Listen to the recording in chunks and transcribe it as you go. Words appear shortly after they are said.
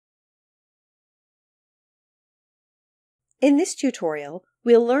In this tutorial,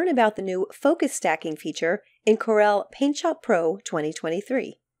 we'll learn about the new focus stacking feature in Corel PaintShop Pro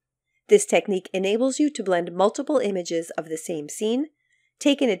 2023. This technique enables you to blend multiple images of the same scene,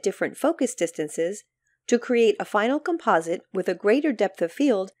 taken at different focus distances, to create a final composite with a greater depth of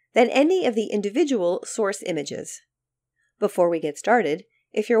field than any of the individual source images. Before we get started,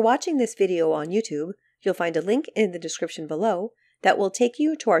 if you're watching this video on YouTube, you'll find a link in the description below that will take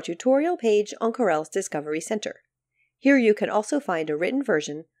you to our tutorial page on Corel's Discovery Center. Here you can also find a written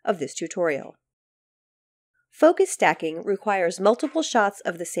version of this tutorial. Focus stacking requires multiple shots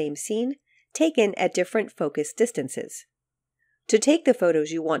of the same scene, taken at different focus distances. To take the photos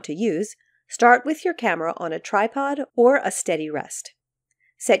you want to use, start with your camera on a tripod or a steady rest.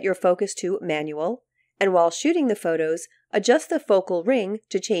 Set your focus to manual, and while shooting the photos, adjust the focal ring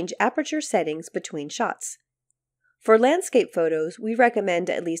to change aperture settings between shots. For landscape photos, we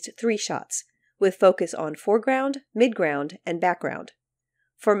recommend at least 3 shots, with focus on foreground, midground, and background.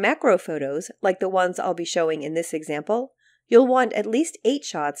 For macro photos, like the ones I'll be showing in this example, you'll want at least 8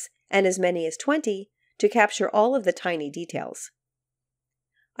 shots and as many as 20 to capture all of the tiny details.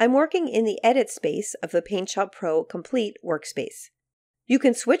 I'm working in the Edit space of the PaintShop Pro Complete workspace. You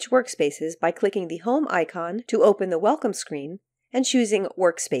can switch workspaces by clicking the Home icon to open the Welcome screen and choosing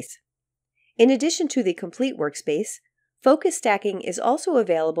Workspace. In addition to the Complete workspace, focus stacking is also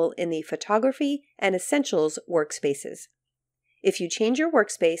available in the Photography and Essentials workspaces. If you change your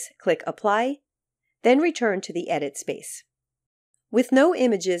workspace, click Apply, then return to the Edit space. With no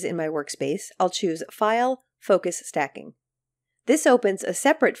images in my workspace, I'll choose File, Focus Stacking. This opens a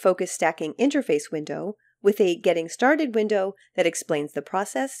separate focus stacking interface window with a Getting Started window that explains the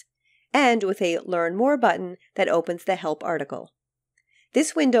process, and with a Learn More button that opens the Help article.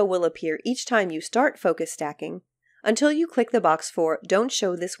 This window will appear each time you start focus stacking, until you click the box for Don't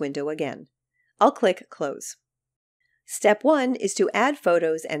Show this window again. I'll click Close. Step 1 is to add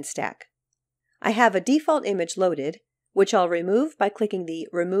photos and stack. I have a default image loaded, which I'll remove by clicking the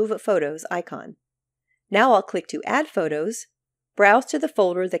Remove Photos icon. Now I'll click to add photos, browse to the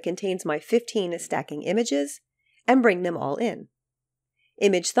folder that contains my 15 stacking images, and bring them all in.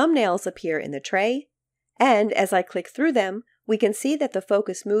 Image thumbnails appear in the tray, and as I click through them, we can see that the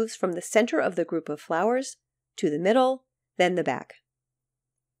focus moves from the center of the group of flowers to the middle, then the back.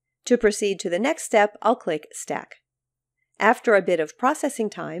 To proceed to the next step, I'll click Stack. After a bit of processing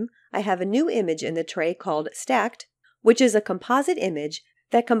time, I have a new image in the tray called Stacked, which is a composite image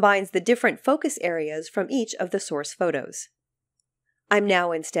that combines the different focus areas from each of the source photos. I'm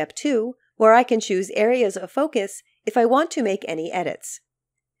now in Step 2, where I can choose areas of focus if I want to make any edits.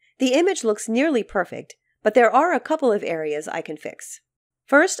 The image looks nearly perfect, but there are a couple of areas I can fix.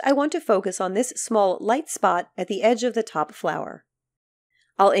 First, I want to focus on this small light spot at the edge of the top flower.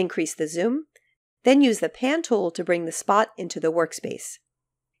 I'll increase the zoom, then use the Pan tool to bring the spot into the workspace.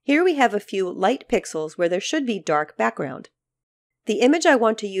 Here we have a few light pixels where there should be dark background. The image I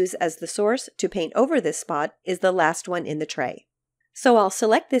want to use as the source to paint over this spot is the last one in the tray. So I'll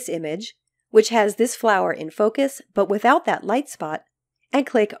select this image, which has this flower in focus but without that light spot, and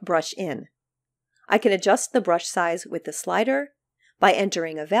click Brush In. I can adjust the brush size with the slider, by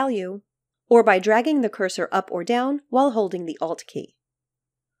entering a value, or by dragging the cursor up or down while holding the Alt key.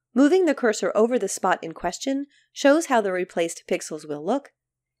 Moving the cursor over the spot in question shows how the replaced pixels will look,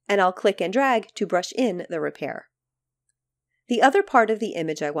 and I'll click and drag to brush in the repair. The other part of the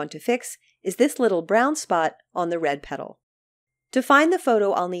image I want to fix is this little brown spot on the red petal. To find the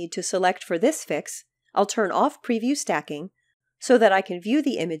photo I'll need to select for this fix, I'll turn off Preview Stacking so that I can view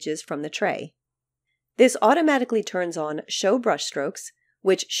the images from the tray. This automatically turns on Show Brush Strokes,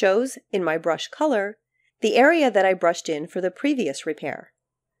 which shows, in my brush color, the area that I brushed in for the previous repair.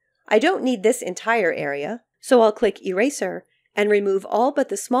 I don't need this entire area, so I'll click Eraser and remove all but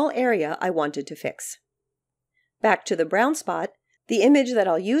the small area I wanted to fix. Back to the brown spot, the image that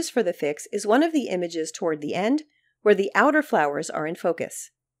I'll use for the fix is one of the images toward the end, where the outer flowers are in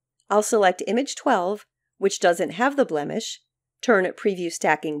focus. I'll select Image 12, which doesn't have the blemish, turn Preview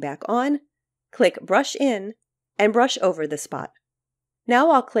Stacking back on, click Brush In, and brush over the spot.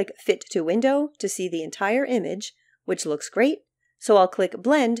 Now I'll click Fit to Window to see the entire image, which looks great, so I'll click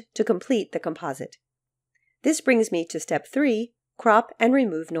Blend to complete the composite. This brings me to Step 3, Crop and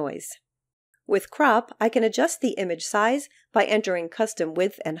Remove Noise. With Crop, I can adjust the image size by entering custom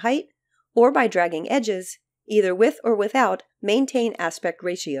width and height, or by dragging edges, either with or without Maintain Aspect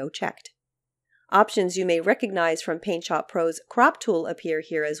Ratio checked. Options you may recognize from PaintShop Pro's Crop tool appear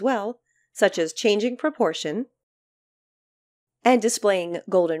here as well, such as changing proportion and displaying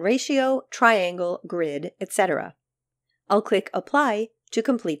golden ratio, triangle, grid, etc. I'll click Apply to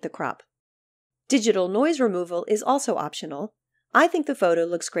complete the crop. Digital noise removal is also optional. I think the photo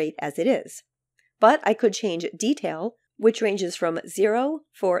looks great as it is. But I could change detail, which ranges from 0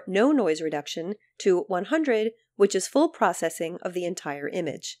 for no noise reduction to 100, which is full processing of the entire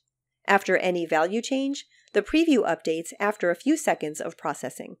image. After any value change, the preview updates after a few seconds of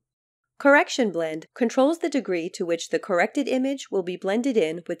processing. Correction blend controls the degree to which the corrected image will be blended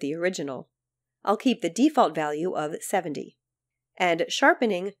in with the original. I'll keep the default value of 70. And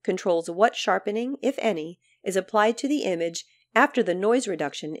sharpening controls what sharpening, if any, is applied to the image after the noise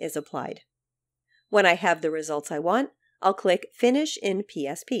reduction is applied. When I have the results I want, I'll click Finish in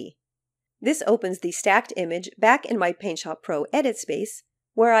PSP. This opens the stacked image back in my PaintShop Pro edit space,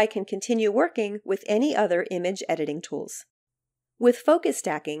 where I can continue working with any other image editing tools. With focus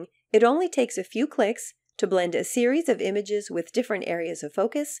stacking, it only takes a few clicks to blend a series of images with different areas of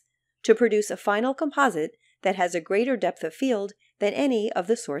focus to produce a final composite that has a greater depth of field than any of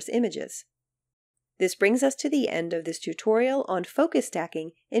the source images. This brings us to the end of this tutorial on focus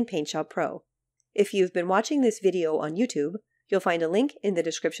stacking in PaintShop Pro. If you've been watching this video on YouTube, you'll find a link in the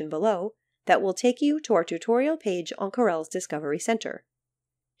description below that will take you to our tutorial page on Corel's Discovery Center.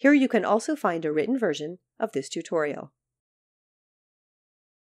 Here you can also find a written version of this tutorial.